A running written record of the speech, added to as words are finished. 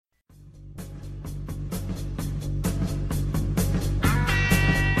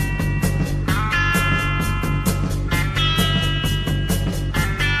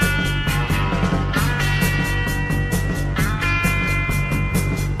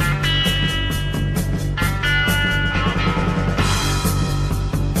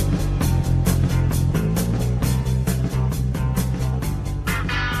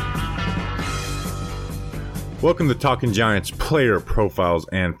Welcome to Talking Giants player profiles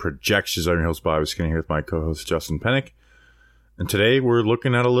and projections. I'm your host, Bobby Skinner, here with my co-host, Justin Pennick. And today we're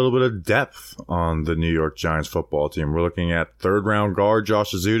looking at a little bit of depth on the New York Giants football team. We're looking at third-round guard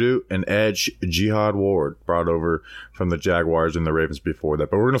Josh Ezeudu and edge Jihad Ward, brought over from the Jaguars and the Ravens before that.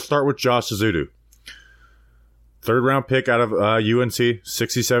 But we're going to start with Josh Ezeudu. Third-round pick out of UNC,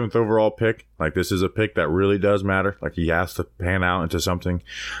 67th overall pick. Like, this is a pick that really does matter. Like, he has to pan out into something.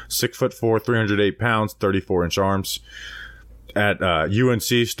 6'4", 308 pounds, 34-inch arms. At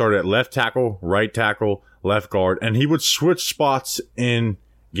UNC, started at left tackle, right tackle, left guard, and he would switch spots in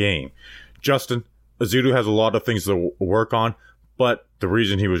game. Justin, Ezeudu has a lot of things to work on, but the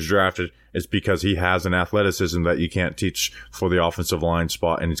reason he was drafted is because he has an athleticism that you can't teach for the offensive line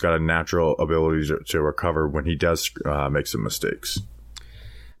spot, and he's got a natural ability to recover when he does make some mistakes.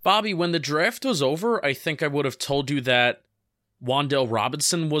 Bobby, when the draft was over, I think I would have told you that Wan'Dale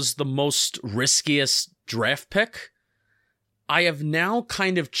Robinson was the most riskiest draft pick. I have now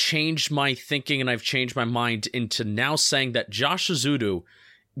kind of changed my thinking, and I've changed my mind into now saying that Josh Ezeudu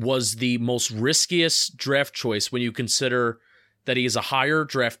was the most riskiest draft choice when you consider that he is a higher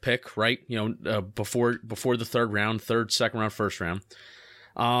draft pick, right? You know, before the third round, second round, first round,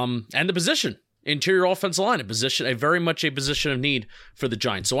 and the position, interior offensive line, very much a position of need for the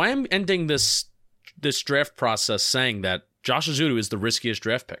Giants. So I am ending this draft process saying that Josh Ezeudu is the riskiest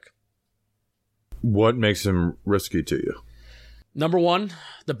draft pick. What makes him risky to you? Number one,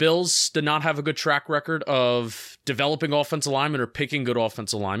 the Bills did not have a good track record of developing offensive linemen or picking good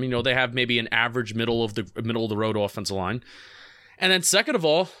offensive linemen. You know, they have maybe an average middle of the road offensive line. And then second of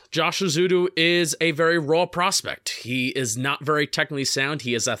all, Josh Ezeudu is a very raw prospect. He is not very technically sound.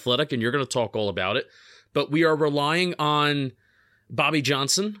 He is athletic, and you're going to talk all about it. But we are relying on Bobby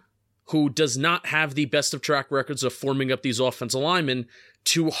Johnson, who does not have the best of track records of forming up these offensive linemen,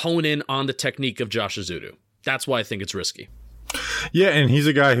 to hone in on the technique of Josh Ezeudu. That's why I think it's risky. Yeah, and he's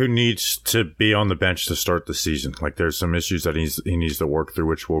a guy who needs to be on the bench to start the season. Like, there's some issues that he needs to work through,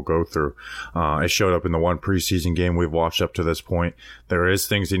 which we'll go through. It showed up in the one preseason game we've watched up to this point. There is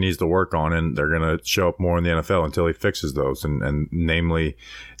things he needs to work on, and they're going to show up more in the NFL until he fixes those, and namely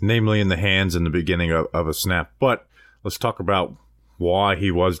in the hands in the beginning of a snap. But let's talk about why he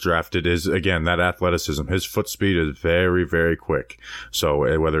was drafted is, again, that athleticism. His foot speed is very, very quick.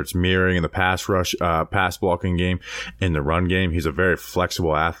 So whether it's mirroring in the pass rush, pass blocking game, in the run game, he's a very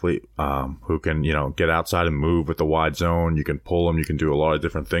flexible athlete who can, get outside and move with the wide zone. You can pull him. You can do a lot of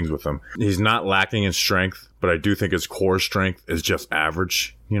different things with him. He's not lacking in strength, but I do think his core strength is just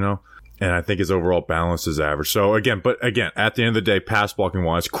average, and I think his overall balance is average. So again, at the end of the day, pass blocking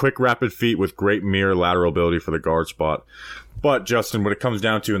wise, quick, rapid feet with great mirror lateral ability for the guard spot. But Justin, what it comes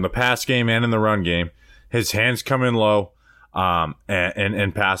down to in the pass game and in the run game, his hands come in low,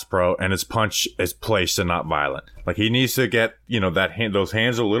 and pass pro, and his punch is placed and not violent. Like, he needs to get, those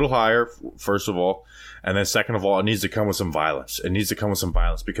hands a little higher, first of all. And then second of all, it needs to come with some violence.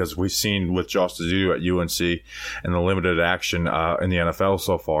 Because we've seen with Josh Ezeudu at UNC and the limited action in the NFL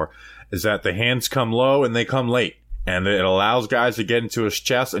so far, is that the hands come low and they come late. And it allows guys to get into his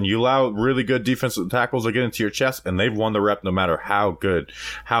chest, and you allow really good defensive tackles to get into your chest, and they've won the rep no matter how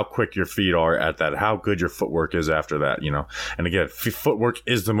quick your feet are at that, how good your footwork is after that, And again, footwork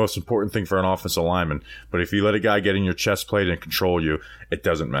is the most important thing for an offensive lineman. But if you let a guy get in your chest plate and control you, it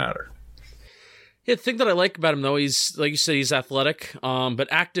doesn't matter. Yeah, the thing that I like about him, though, he's, like you said, he's athletic, but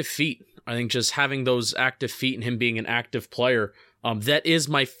active feet. I think just having those active feet and him being an active player, that is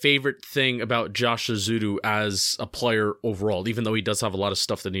my favorite thing about Josh Ezeudu as a player overall, even though he does have a lot of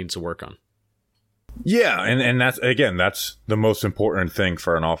stuff that he needs to work on. Yeah, and that's the most important thing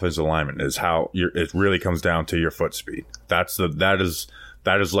for an offensive lineman is how it really comes down to your foot speed. That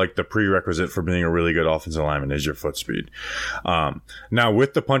is like the prerequisite for being a really good offensive lineman is your foot speed. Now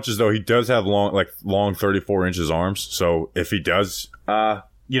with the punches though, he does have long 34 inches arms. So if he does,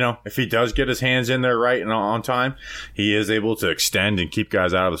 if he does get his hands in there right and on time, he is able to extend and keep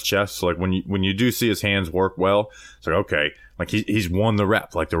guys out of his chest. So like when you do see his hands work well, it's like, okay, like he's won the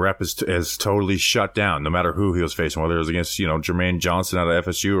rep. Like the rep is totally shut down, no matter who he was facing, whether it was against, Jermaine Johnson out of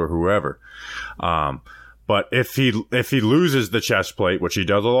FSU or whoever. But if he loses the chest plate, which he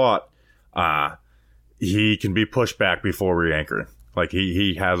does a lot, he can be pushed back before re-anchoring. Like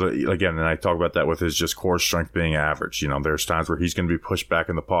he has again, and I talk about that with his just core strength being average. There's times where he's going to be pushed back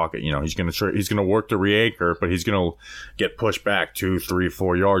in the pocket. He's going to work to re-anchor, but he's going to get pushed back 2, 3,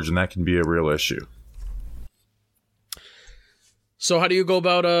 4 yards, and that can be a real issue. So how do you go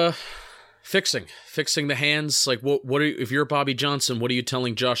about fixing the hands? Like if you're Bobby Johnson, what are you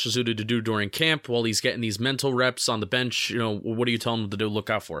telling Josh Ezeudu to do during camp while he's getting these mental reps on the bench? What are you telling him to do? Look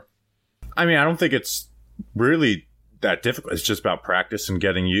out for? I mean, I don't think it's really that difficult. It's just about practice and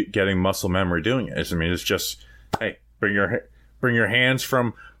getting muscle memory doing it. I mean, it's just, hey, bring your hands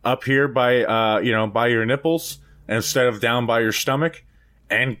from up here by by your nipples instead of down by your stomach,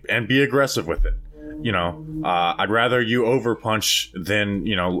 and be aggressive with it. I'd rather you overpunch than,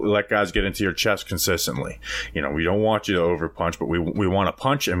 let guys get into your chest consistently. We don't want you to overpunch, but we want to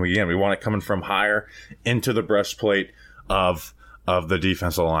punch, and we want it coming from higher into the breastplate of the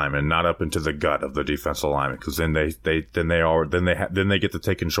defensive lineman, not up into the gut of the defensive lineman, because then they get to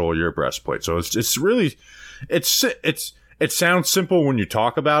take control of your breastplate. So it's really it sounds simple when you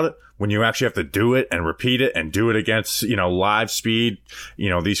talk about it. When you actually have to do it and repeat it and do it against, live speed,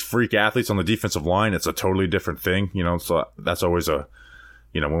 these freak athletes on the defensive line, it's a totally different thing. So that's always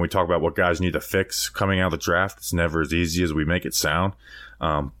when we talk about what guys need to fix coming out of the draft, it's never as easy as we make it sound.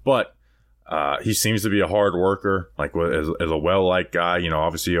 But he seems to be a hard worker, like as a well-liked guy,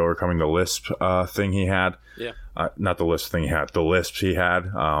 obviously overcoming the lisp thing he had. Yeah. Not the lisp thing he had, the lisp he had,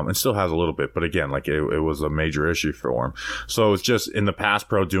 and still has a little bit. But again, like it was a major issue for him. So it's just in the pass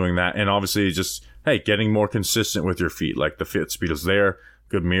pro doing that. And obviously just, hey, getting more consistent with your feet. Like the foot speed is there,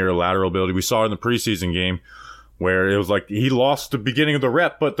 good mirror, lateral ability. We saw it in the preseason game where it was like he lost the beginning of the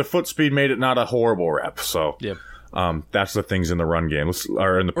rep, but the foot speed made it not a horrible rep. So yeah. That's the things in the run game,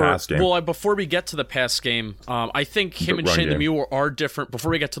 or in the pass game. Well, before we get to the pass game, I think him and Shane Lemieux are different.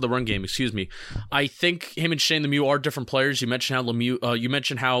 Before we get to the run game, I think him and Shane Lemieux are different players. You mentioned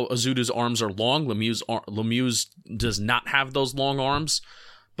how Ezeudu's arms are long. Lemieux's does not have those long arms.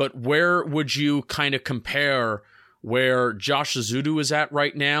 But where would you kind of compare where Josh Ezeudu is at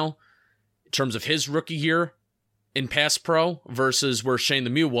right now in terms of his rookie year in pass pro versus where Shane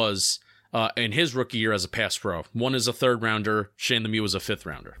Lemieux was in his rookie year as a pass pro? One is a third rounder. Shane Lemieux was a fifth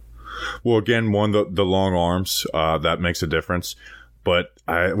rounder. Well, again, the long arms, that makes a difference. But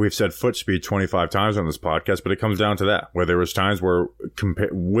we've said foot speed 25 times on this podcast, but it comes down to that, where there was times where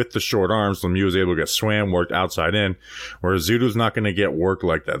with the short arms, Lemieux was able to get swam, worked outside in, whereas Ezeudu's not going to get worked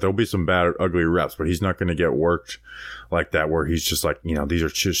like that. There'll be some bad, ugly reps, but he's not going to get worked like that, where he's just like, these are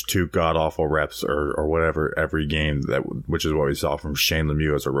just two god-awful reps or whatever every game, which is what we saw from Shane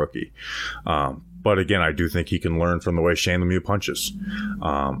Lemieux as a rookie. But again, I do think he can learn from the way Shane Lemieux punches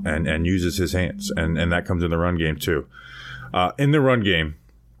and uses his hands, and that comes in the run game too. In the run game,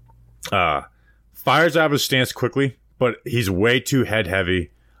 fires out of his stance quickly, but he's way too head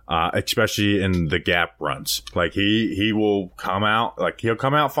heavy, especially in the gap runs. Like he will come out, he'll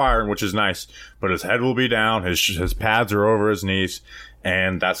come out firing, which is nice, but his head will be down, his pads are over his knees,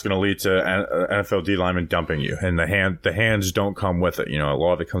 and that's going to lead to NFL D linemen dumping you. And the hands don't come with it. A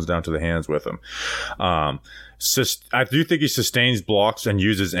lot of it comes down to the hands with him. I do think he sustains blocks and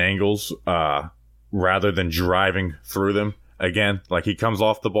uses angles, rather than driving through them. Again, like he comes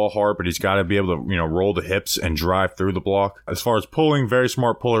off the ball hard, but he's got to be able to, roll the hips and drive through the block. As far as pulling, very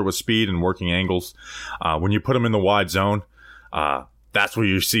smart puller with speed and working angles. When you put him in the wide zone, that's where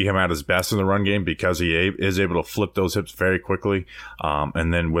you see him at his best in the run game, because he is able to flip those hips very quickly.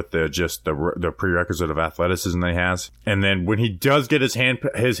 And then with the prerequisite of athleticism that he has. And then when he does get his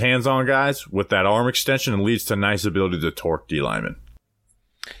hands on guys with that arm extension, it leads to nice ability to torque D linemen.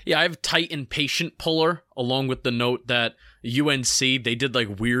 Yeah, I have tight and patient puller, along with the note that UNC, they did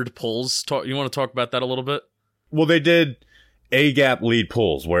like weird pulls. You want to talk about that a little bit? Well, they did A-gap lead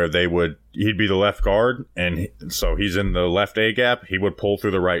pulls where he'd be the left guard, and so he's in the left A-gap, he would pull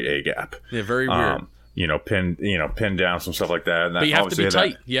through the right A-gap. Yeah, very weird. Pin down some stuff like that. And but you have to be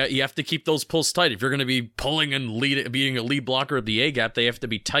tight. Yeah, you have to keep those pulls tight. If you're going to be pulling and being a lead blocker at the A gap, they have to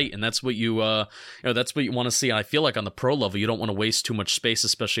be tight, and that's what that's what you want to see. And I feel like on the pro level, you don't want to waste too much space,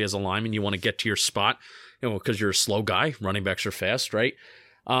 especially as a lineman. You want to get to your spot, because you're a slow guy. Running backs are fast, right?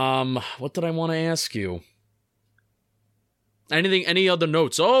 What did I want to ask you? Any other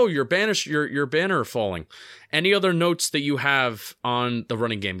notes? Oh, your banner falling. Any other notes that you have on the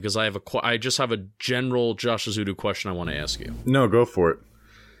running game? Because I just have a general Josh Ezeudu question I want to ask you. No, go for it.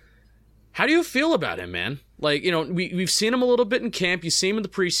 How do you feel about him, man? Like, we've seen him a little bit in camp. You see him in the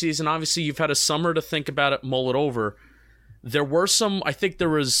preseason. Obviously, you've had a summer to think about it, mull it over. There were I think there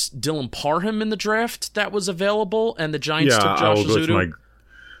was Dylan Parham in the draft that was available, and the Giants took Josh Ezeudu.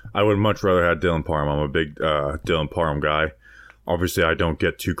 I would much rather have Dylan Parham. I'm a big Dylan Parham guy. Obviously, I don't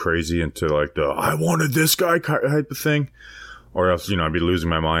get too crazy into like the I wanted this guy type of thing, or else I'd be losing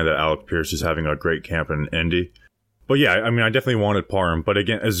my mind that Alec Pierce is having a great camp in Indy. But yeah, I mean, I definitely wanted Parham. But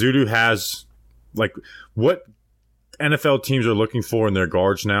again, Ezeudu has what NFL teams are looking for in their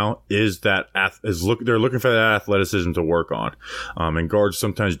guards now is they're looking for that athleticism to work on, and guards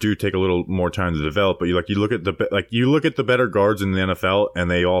sometimes do take a little more time to develop. But you look at the better guards in the NFL,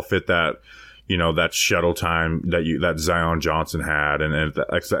 and they all fit that. that shuttle time that Zion Johnson had, and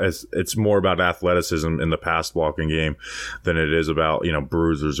it's more about athleticism in the pass blocking game than it is about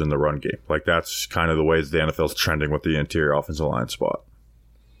bruisers in the run game. Like, that's kind of the ways the NFL's trending with the interior offensive line spot.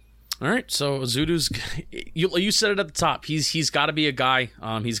 All right, so Ezeudu's, you said it at the top. He's got to be a guy.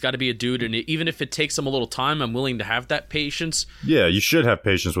 He's got to be a dude, and even if it takes him a little time, I'm willing to have that patience. Yeah, you should have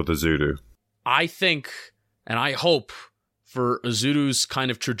patience with Ezeudu. I think, and I hope, for Ezeudu's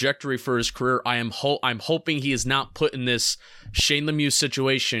kind of trajectory for his career, I'm hoping he is not put in this Shane Lemieux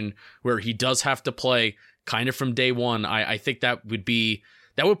situation where he does have to play kind of from day one. I think that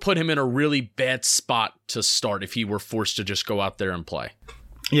would put him in a really bad spot to start if he were forced to just go out there and play.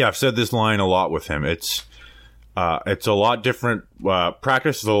 Yeah, I've said this line a lot with him. It's a lot different.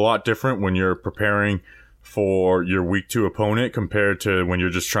 Practice is a lot different when you're preparing for your week 2 opponent compared to when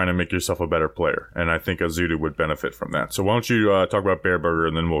you're just trying to make yourself a better player. And I think Ezeudu would benefit from that. So why don't you talk about Bear Burger,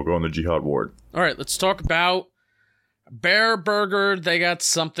 and then we'll go on to Jihad Ward. All right, let's talk about Bear Burger. They got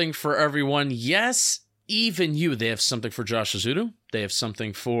something for everyone. Yes, even you. They have something for Josh Ezeudu. They have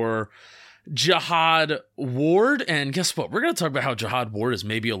something for Jihad Ward. And guess what? We're going to talk about how Jihad Ward is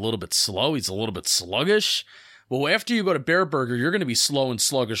maybe a little bit slow. He's a little bit sluggish. Well, after you go to Bear Burger, you're going to be slow and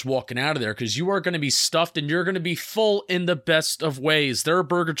sluggish walking out of there because you are going to be stuffed and you're going to be full in the best of ways. They're a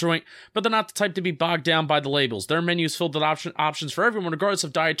burger joint, but they're not the type to be bogged down by the labels. Their menu is filled with options for everyone, regardless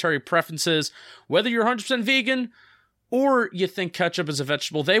of dietary preferences. Whether you're 100% vegan or you think ketchup is a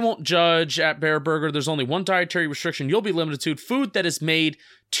vegetable, they won't judge at Bear Burger. There's only one dietary restriction you'll be limited to: food that is made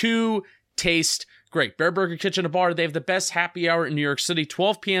to taste great. Bear Burger Kitchen and Bar, they have the best happy hour in New York City,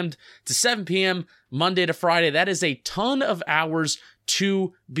 12 p.m. to 7 p.m., Monday to Friday. That is a ton of hours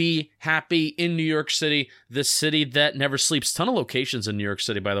to be happy in New York City, the city that never sleeps. Ton of locations in New York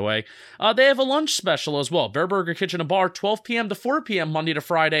City, by the way. They have a lunch special as well. Bear Burger Kitchen and Bar, 12 p.m. to 4 p.m. Monday to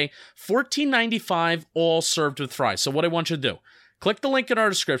Friday, $14.95, all served with fries. So what I want you to do, click the link in our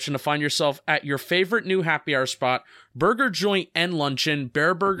description to find yourself at your favorite new happy hour spot, burger joint and luncheon,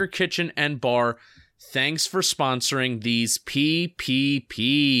 Bear Burger Kitchen and Bar. Thanks for sponsoring these PPPs.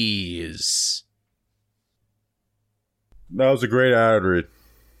 That was a great ad read.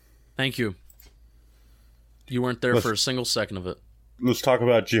 Thank you. You weren't there for a single second of it. Let's talk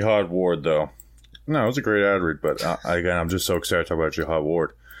about Jihad Ward, though. No, it was a great ad read, but again, I'm just so excited to talk about Jihad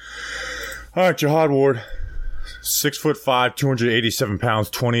Ward. All right, Jihad Ward, 6'5", 287 pounds,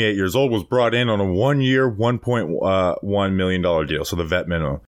 28 years old, was brought in on a 1-year, $1.1 million deal, so the vet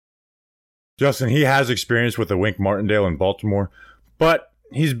minimum. Justin, he has experience with the Wink Martindale in Baltimore, but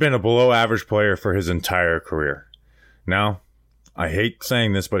he's been a below-average player for his entire career. Now, I hate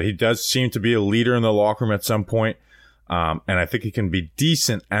saying this, but he does seem to be a leader in the locker room at some point, and I think he can be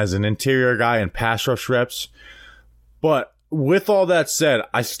decent as an interior guy in pass rush reps. But with all that said,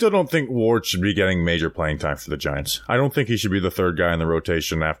 I still don't think Ward should be getting major playing time for the Giants. I don't think he should be the third guy in the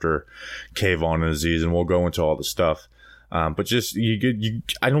rotation after Kayvon and Azeez, and we'll go into all the stuff. But just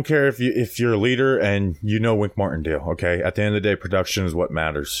I don't care if you're a leader and Wink Martindale. Okay, at the end of the day, production is what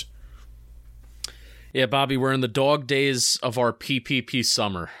matters. Yeah, Bobby, we're in the dog days of our PPP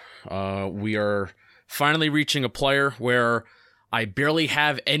summer. We are finally reaching a player where I barely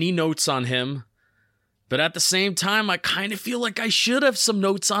have any notes on him, but at the same time, I kind of feel like I should have some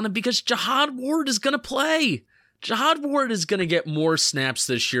notes on him because Jihad Ward is going to play. Jihad Ward is going to get more snaps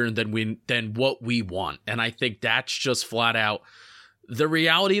this year than what we want. And I think that's just flat out the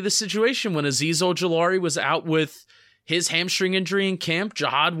reality of the situation. When Azeez Ojulari was out with his hamstring injury in camp,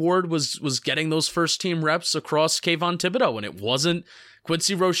 Jihad Ward was getting those first-team reps across Kayvon Thibodeau, and it wasn't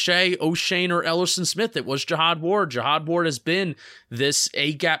Quincy Roche, O'Shane, or Ellerson Smith. It was Jihad Ward. Jihad Ward has been this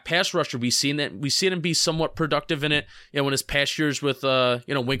A-gap pass rusher. We've seen him be somewhat productive in it. In his past years with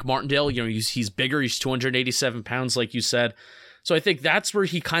Wink Martindale. He's bigger. He's 287 pounds, like you said. So I think that's where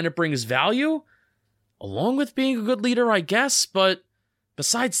he kind of brings value, along with being a good leader, I guess. But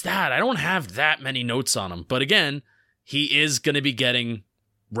besides that, I don't have that many notes on him. But again, he is going to be getting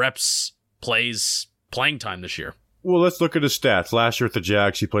reps, plays, playing time this year. Well, let's look at his stats. Last year at the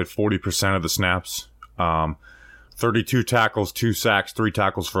Jags, he played 40% of the snaps. 32 tackles, 2 sacks, 3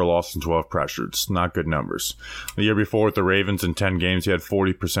 tackles for a loss, and 12 pressures. Not good numbers. The year before with the Ravens, in 10 games, he had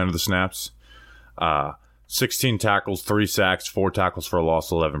 40% of the snaps. 16 tackles, 3 sacks, 4 tackles for a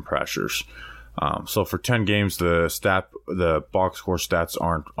loss, 11 pressures. So for 10 games, the box score stats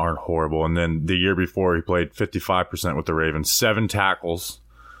aren't horrible. And then the year before, he played 55% with the Ravens, 7 tackles.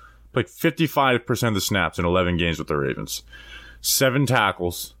 Played 55% of the snaps in 11 games with the Ravens. 7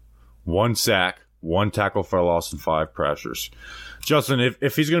 tackles, 1 sack, 1 tackle for a loss, and 5 pressures. Justin,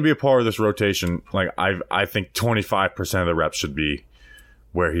 if he's going to be a part of this rotation, I think 25% of the reps should be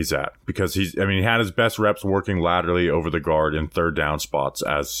where he's at, because he had his best reps working laterally over the guard in third down spots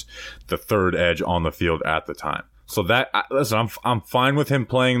as the third edge on the field at the time. So listen, I'm fine with him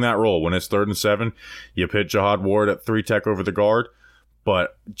playing that role. When it's 3rd and 7, you pit Jihad Ward at 3 tech over the guard,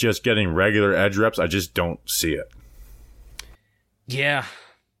 but just getting regular edge reps, I just don't see it. Yeah.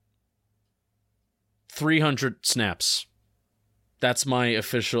 300 snaps. That's my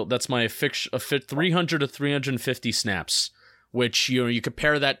 300 to 350 snaps, which, you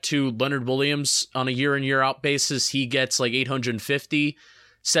compare that to Leonard Williams on a year in, year out basis. He gets like 850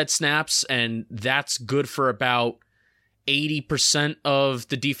 set snaps, and that's good for about 80% of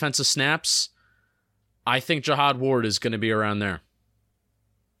the defensive snaps. I think Jihad Ward is going to be around there.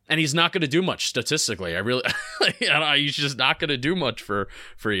 And he's not going to do much statistically. He's just not going to do much for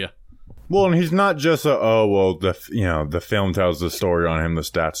you. Well, and he's not just the film tells the story on him, the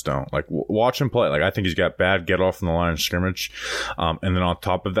stats don't. Like, watch him play. Like, I think he's got bad get off from the line of scrimmage, and then on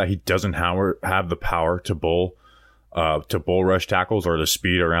top of that, he doesn't have the power to bull rush tackles or the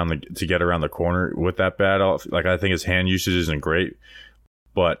speed to get around the corner with that bad off. Like, I think his hand usage isn't great,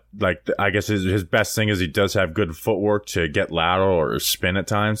 but like, I guess his best thing is he does have good footwork to get lateral or spin at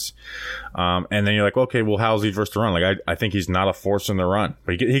times. And then you're like, okay, well, how's he versus the run? Like, I think he's not a force in the run,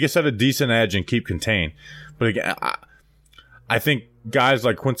 but he can set a decent edge and keep contained. But again, I think guys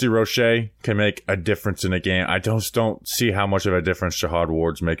like Quincy Roche can make a difference in a game. I just don't see how much of a difference Jihad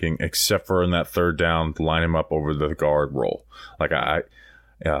Ward's making, except for in that third down, line him up over the guard role. Like, I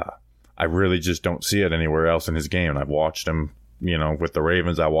really just don't see it anywhere else in his game. And I've watched him, with the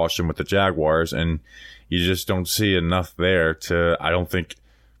Ravens, I watched him with the Jaguars, and you just don't see enough there to, I don't think,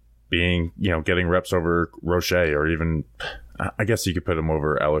 getting reps over Roche, or even, I guess you could put him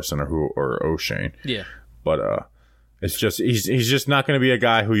over Ellison or O'Shane. Yeah. But it's just, he's just not going to be a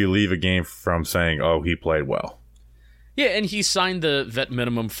guy who you leave a game from saying, oh, he played well. Yeah, and he signed the vet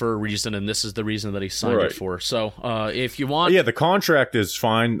minimum for a reason, and this is the reason that he signed it for. So, if you want... Yeah, the contract is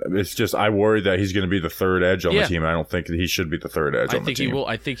fine. It's just, I worry that he's going to be the third edge on the team. I don't think that he should be the third edge on the team.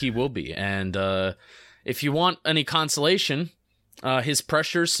 I think he will be. And if you want any consolation, his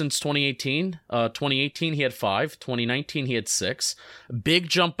pressures since 2018. 2018, he had 5. 2019, he had 6. Big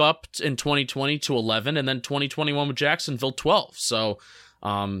jump up in 2020 to 11, and then 2021 with Jacksonville, 12. So...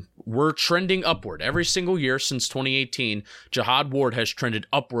 we're trending upward every single year since 2018. Jihad Ward has trended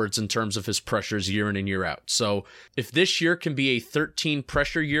upwards in terms of his pressures year in and year out. So if this year can be a 13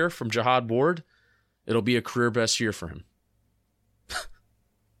 pressure year from Jihad Ward, it'll be a career best year for him.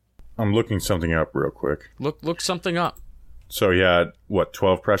 I'm looking something up real quick. Look something up. So he had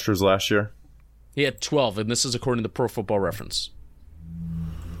 12 pressures last year? He had 12, and this is according to Pro Football Reference.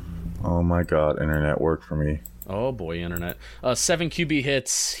 Oh my God, internet, work for me. Oh boy, internet. 7 QB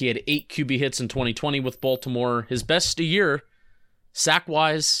hits. He had 8 QB hits in 2020 with Baltimore. His best year,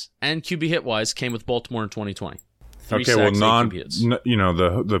 sack-wise and QB hit-wise, came with Baltimore in 2020. 3 okay, sacks, well, 8 QB hits.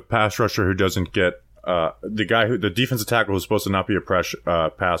 The pass rusher who doesn't get the defensive tackle who's supposed to not be a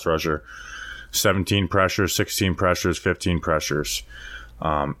pass rusher. 17 pressures, 16 pressures, 15 pressures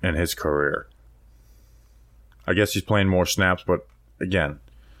in his career. I guess he's playing more snaps, but again,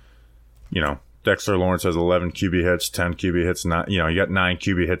 Dexter Lawrence has 11 QB hits, 10 QB hits. You got 9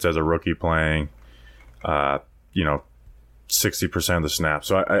 QB hits as a rookie playing, 60% of the snaps.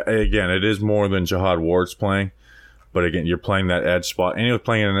 So again, it is more than Jihad Ward's playing. But again, you're playing that edge spot, and he was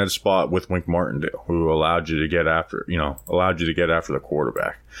playing an edge spot with Wink Martindale, who allowed you to get after the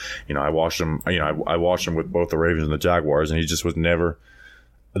quarterback. I watched him. I watched him with both the Ravens and the Jaguars, and he just was never.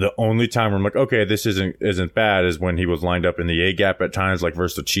 The only time where I'm like, okay, this isn't bad is when he was lined up in the A gap at times, like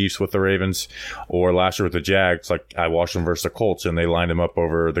versus the Chiefs with the Ravens, or last year with the Jags. Like, I watched him versus the Colts, and they lined him up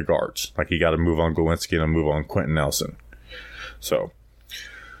over the guards. Like, he got to move on Glowinski and a move on Quentin Nelson. So,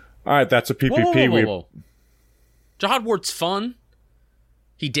 all right, that's a PPP. Whoa. Jihad Ward's fun.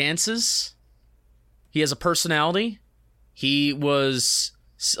 He dances. He has a personality. He was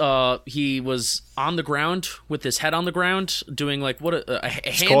on the ground with his head on the ground, doing like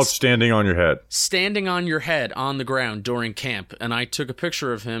it's called standing on your head. Standing on your head on the ground during camp, and I took a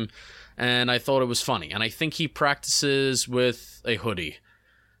picture of him, and I thought it was funny. And I think he practices with a hoodie.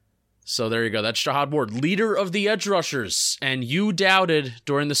 So there you go. That's Jihad Ward, leader of the edge rushers. And you doubted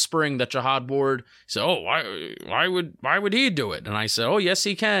during the spring that Jihad Ward said, "Oh, why would he do it?" And I said, "Oh, yes,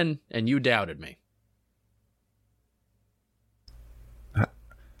 he can." And you doubted me.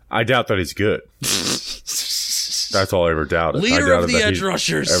 I doubt that he's good. That's all I ever doubted. Leader of the edge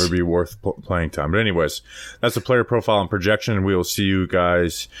rushers. Ever be worth playing time. But anyways, that's the player profile and projection, and we will see you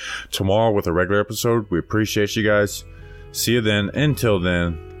guys tomorrow with a regular episode. We appreciate you guys. See you then. Until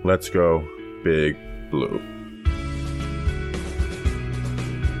then, let's go Big Blue.